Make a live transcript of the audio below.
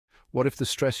What if the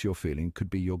stress you're feeling could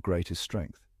be your greatest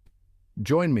strength?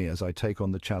 Join me as I take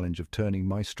on the challenge of turning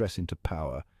my stress into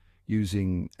power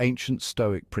using ancient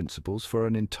Stoic principles for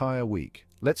an entire week.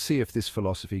 Let's see if this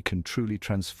philosophy can truly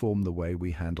transform the way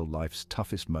we handle life's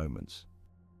toughest moments.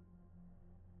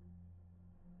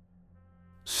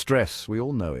 Stress, we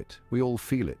all know it, we all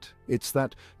feel it. It's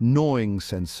that gnawing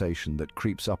sensation that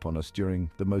creeps up on us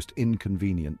during the most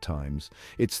inconvenient times.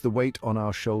 It's the weight on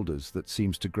our shoulders that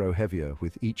seems to grow heavier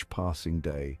with each passing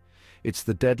day. It's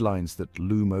the deadlines that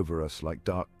loom over us like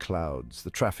dark clouds,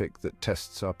 the traffic that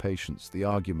tests our patience, the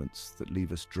arguments that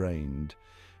leave us drained,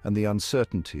 and the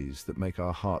uncertainties that make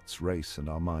our hearts race and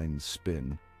our minds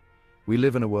spin. We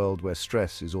live in a world where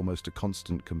stress is almost a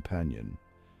constant companion.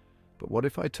 But what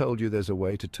if I told you there's a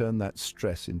way to turn that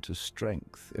stress into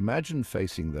strength? Imagine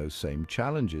facing those same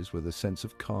challenges with a sense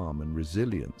of calm and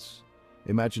resilience.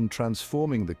 Imagine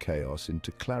transforming the chaos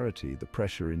into clarity, the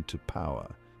pressure into power.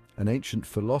 An ancient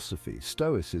philosophy,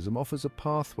 Stoicism, offers a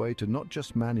pathway to not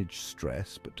just manage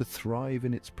stress, but to thrive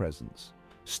in its presence.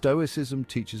 Stoicism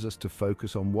teaches us to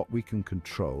focus on what we can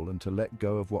control and to let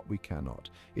go of what we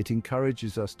cannot. It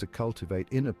encourages us to cultivate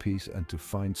inner peace and to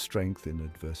find strength in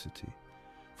adversity.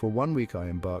 For 1 week, I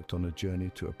embarked on a journey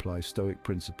to apply Stoic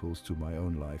principles to my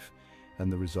own life,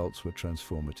 and the results were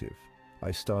transformative.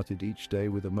 I started each day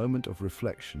with a moment of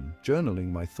reflection,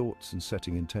 journaling my thoughts and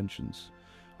setting intentions.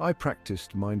 I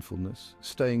practiced mindfulness,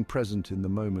 staying present in the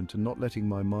moment and not letting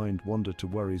my mind wander to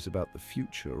worries about the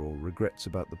future or regrets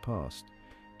about the past.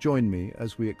 Join me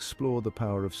as we explore the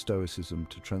power of Stoicism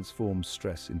to transform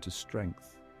stress into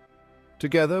strength.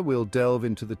 Together, we'll delve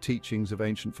into the teachings of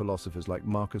ancient philosophers like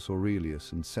Marcus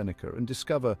Aurelius and Seneca and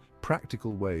discover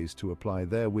practical ways to apply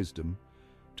their wisdom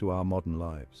to our modern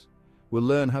lives. We'll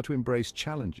learn how to embrace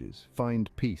challenges, find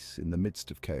peace in the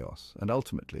midst of chaos, and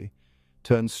ultimately,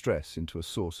 turn stress into a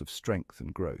source of strength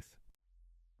and growth.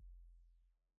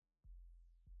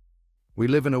 We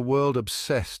live in a world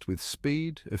obsessed with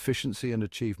speed, efficiency, and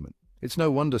achievement. It's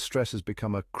no wonder stress has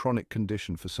become a chronic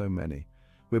condition for so many.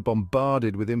 We're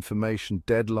bombarded with information,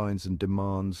 deadlines, and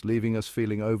demands, leaving us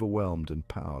feeling overwhelmed and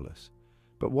powerless.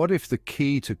 But what if the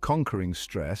key to conquering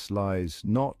stress lies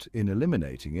not in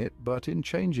eliminating it, but in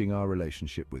changing our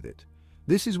relationship with it?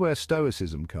 This is where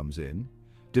Stoicism comes in.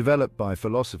 Developed by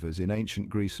philosophers in ancient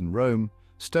Greece and Rome,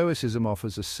 Stoicism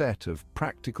offers a set of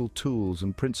practical tools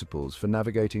and principles for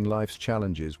navigating life's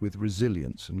challenges with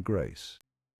resilience and grace.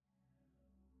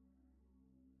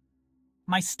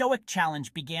 My Stoic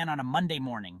challenge began on a Monday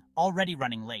morning, already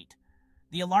running late.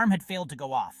 The alarm had failed to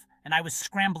go off, and I was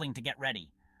scrambling to get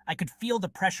ready. I could feel the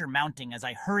pressure mounting as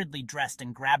I hurriedly dressed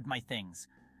and grabbed my things.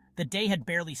 The day had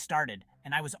barely started,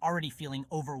 and I was already feeling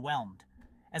overwhelmed.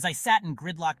 As I sat in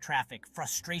gridlock traffic,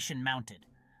 frustration mounted.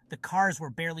 The cars were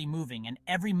barely moving, and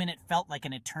every minute felt like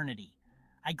an eternity.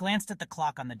 I glanced at the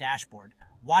clock on the dashboard,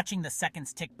 watching the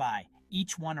seconds tick by,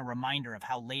 each one a reminder of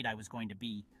how late I was going to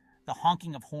be. The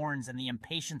honking of horns and the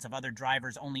impatience of other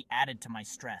drivers only added to my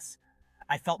stress.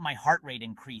 I felt my heart rate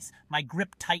increase, my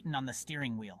grip tighten on the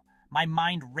steering wheel. My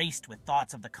mind raced with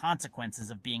thoughts of the consequences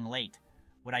of being late.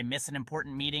 Would I miss an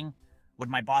important meeting? Would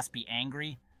my boss be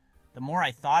angry? The more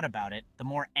I thought about it, the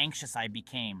more anxious I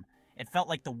became. It felt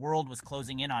like the world was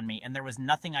closing in on me and there was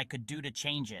nothing I could do to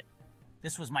change it.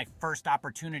 This was my first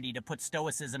opportunity to put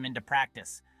Stoicism into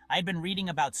practice. I had been reading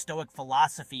about Stoic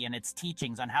philosophy and its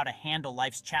teachings on how to handle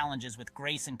life's challenges with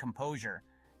grace and composure.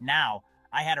 Now,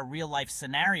 I had a real-life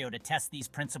scenario to test these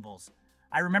principles.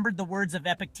 I remembered the words of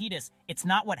Epictetus, "It's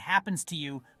not what happens to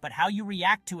you, but how you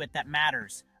react to it that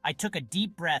matters." I took a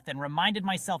deep breath and reminded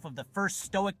myself of the first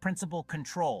Stoic principle,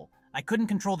 control. I couldn't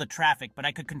control the traffic, but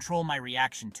I could control my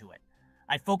reaction to it.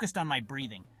 I focused on my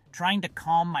breathing, trying to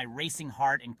calm my racing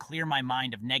heart and clear my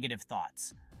mind of negative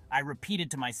thoughts. I repeated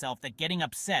to myself that getting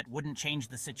upset wouldn't change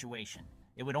the situation.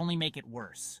 It would only make it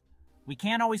worse. We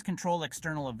can't always control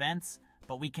external events,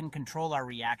 but we can control our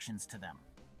reactions to them.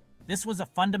 This was a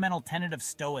fundamental tenet of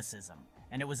Stoicism,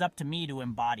 and it was up to me to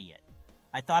embody it.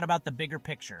 I thought about the bigger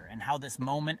picture and how this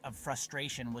moment of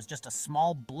frustration was just a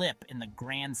small blip in the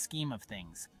grand scheme of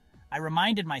things. I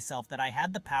reminded myself that I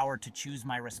had the power to choose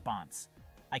my response.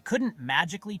 I couldn't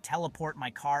magically teleport my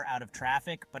car out of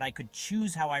traffic, but I could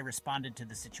choose how I responded to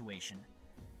the situation.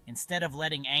 Instead of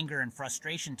letting anger and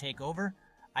frustration take over,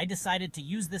 I decided to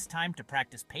use this time to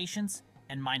practice patience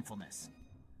and mindfulness.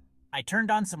 I turned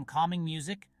on some calming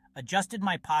music, adjusted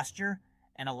my posture,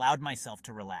 and allowed myself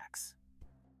to relax.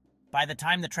 By the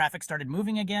time the traffic started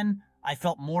moving again, I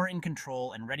felt more in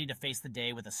control and ready to face the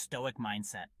day with a stoic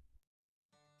mindset.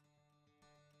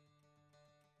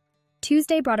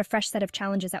 Tuesday brought a fresh set of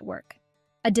challenges at work.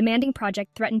 A demanding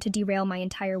project threatened to derail my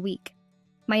entire week.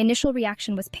 My initial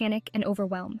reaction was panic and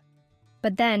overwhelm.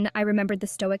 But then I remembered the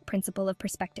Stoic principle of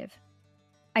perspective.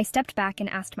 I stepped back and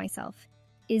asked myself,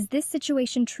 is this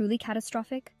situation truly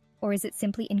catastrophic, or is it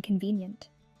simply inconvenient?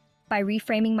 By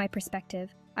reframing my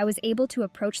perspective, I was able to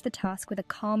approach the task with a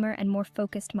calmer and more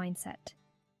focused mindset.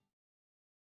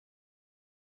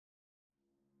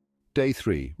 Day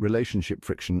 3, Relationship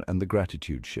Friction and the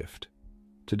Gratitude Shift.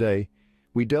 Today,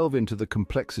 we delve into the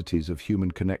complexities of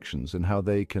human connections and how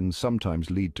they can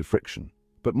sometimes lead to friction.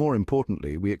 But more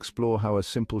importantly, we explore how a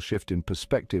simple shift in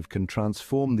perspective can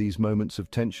transform these moments of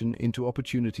tension into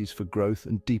opportunities for growth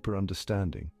and deeper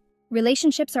understanding.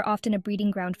 Relationships are often a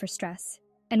breeding ground for stress,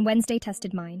 and Wednesday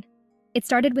tested mine. It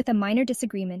started with a minor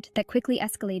disagreement that quickly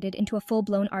escalated into a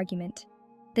full-blown argument.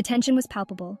 The tension was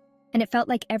palpable, and it felt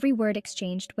like every word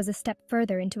exchanged was a step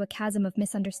further into a chasm of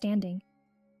misunderstanding.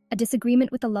 A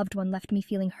disagreement with a loved one left me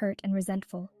feeling hurt and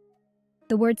resentful.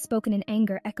 The words spoken in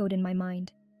anger echoed in my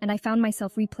mind, and I found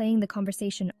myself replaying the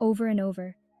conversation over and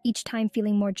over, each time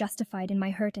feeling more justified in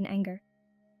my hurt and anger.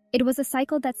 It was a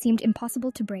cycle that seemed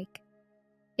impossible to break.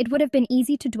 It would have been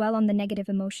easy to dwell on the negative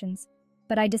emotions,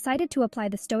 but I decided to apply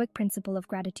the Stoic principle of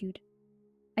gratitude.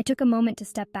 I took a moment to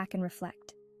step back and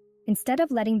reflect. Instead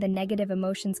of letting the negative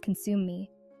emotions consume me,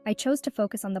 I chose to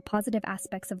focus on the positive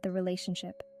aspects of the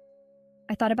relationship.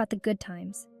 I thought about the good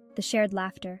times, the shared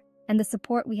laughter, and the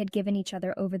support we had given each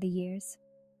other over the years.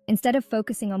 Instead of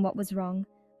focusing on what was wrong,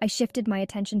 I shifted my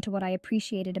attention to what I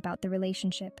appreciated about the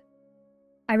relationship.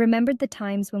 I remembered the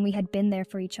times when we had been there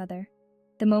for each other,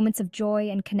 the moments of joy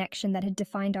and connection that had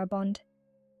defined our bond.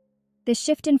 This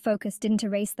shift in focus didn't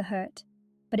erase the hurt,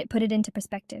 but it put it into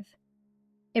perspective.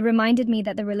 It reminded me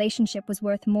that the relationship was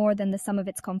worth more than the sum of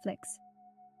its conflicts.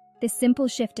 This simple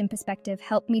shift in perspective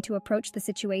helped me to approach the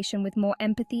situation with more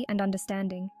empathy and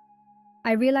understanding.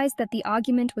 I realized that the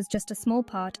argument was just a small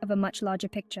part of a much larger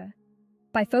picture.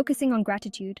 By focusing on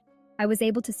gratitude, I was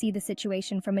able to see the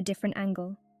situation from a different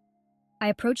angle. I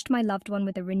approached my loved one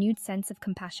with a renewed sense of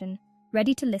compassion,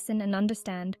 ready to listen and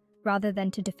understand rather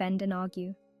than to defend and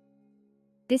argue.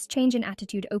 This change in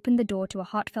attitude opened the door to a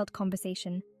heartfelt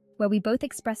conversation where we both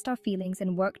expressed our feelings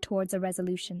and worked towards a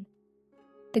resolution.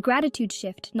 The gratitude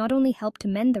shift not only helped to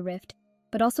mend the rift,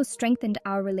 but also strengthened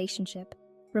our relationship,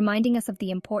 reminding us of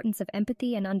the importance of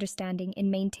empathy and understanding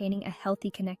in maintaining a healthy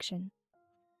connection.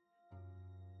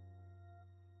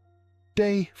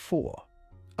 Day 4,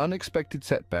 Unexpected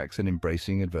Setbacks and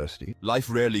Embracing Adversity. Life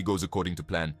rarely goes according to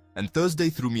plan, and Thursday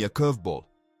threw me a curveball.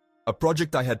 A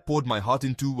project I had poured my heart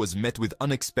into was met with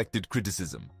unexpected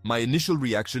criticism. My initial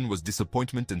reaction was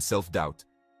disappointment and self-doubt.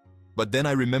 But then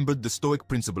I remembered the Stoic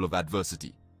principle of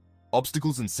adversity.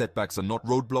 Obstacles and setbacks are not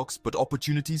roadblocks, but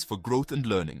opportunities for growth and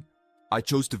learning. I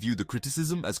chose to view the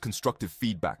criticism as constructive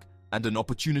feedback and an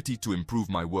opportunity to improve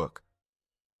my work.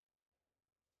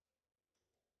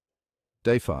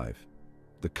 Day 5,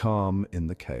 The Calm in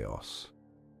the Chaos.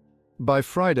 By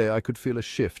Friday, I could feel a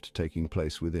shift taking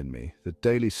place within me. The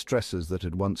daily stresses that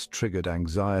had once triggered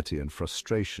anxiety and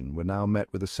frustration were now met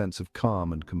with a sense of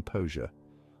calm and composure.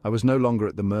 I was no longer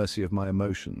at the mercy of my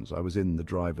emotions. I was in the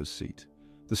driver's seat.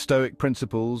 The Stoic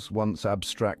principles, once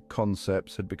abstract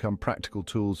concepts, had become practical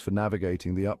tools for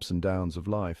navigating the ups and downs of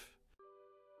life.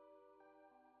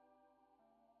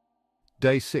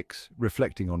 Day 6,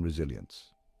 Reflecting on Resilience.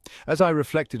 As I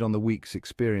reflected on the week's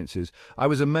experiences, I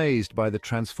was amazed by the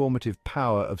transformative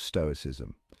power of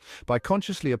Stoicism. By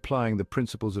consciously applying the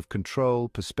principles of control,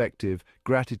 perspective,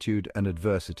 gratitude, and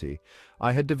adversity,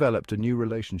 I had developed a new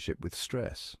relationship with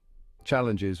stress.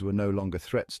 Challenges were no longer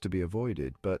threats to be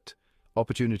avoided, but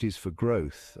opportunities for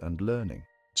growth and learning.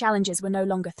 Challenges were no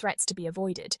longer threats to be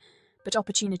avoided, but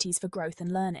opportunities for growth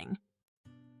and learning.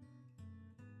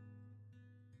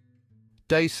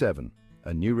 Day 7,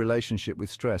 A New Relationship with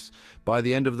Stress. By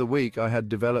the end of the week, I had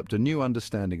developed a new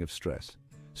understanding of stress.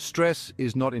 Stress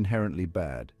is not inherently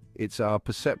bad. It's our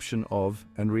perception of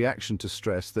and reaction to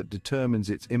stress that determines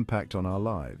its impact on our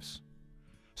lives.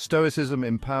 Stoicism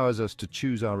empowers us to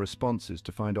choose our responses,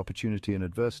 to find opportunity in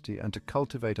adversity, and to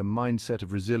cultivate a mindset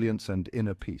of resilience and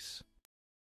inner peace.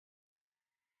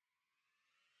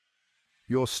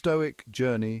 Your Stoic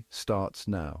journey starts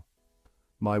now.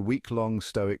 My week-long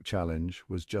Stoic challenge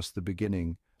was just the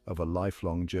beginning of a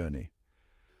lifelong journey.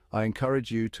 I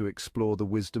encourage you to explore the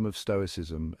wisdom of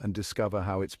Stoicism and discover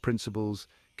how its principles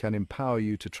can empower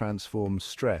you to transform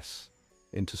stress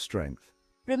into strength.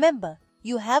 Remember,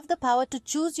 you have the power to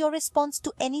choose your response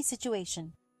to any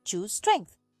situation. Choose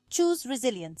strength. Choose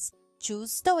resilience.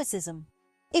 Choose Stoicism.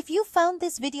 If you found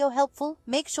this video helpful,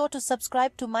 make sure to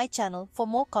subscribe to my channel for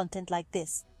more content like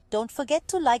this. Don't forget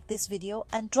to like this video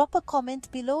and drop a comment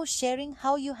below sharing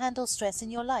how you handle stress in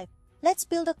your life. Let's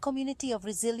build a community of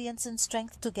resilience and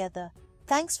strength together.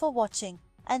 Thanks for watching,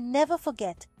 and never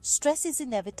forget, stress is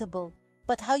inevitable,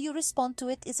 but how you respond to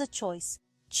it is a choice.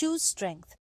 Choose strength.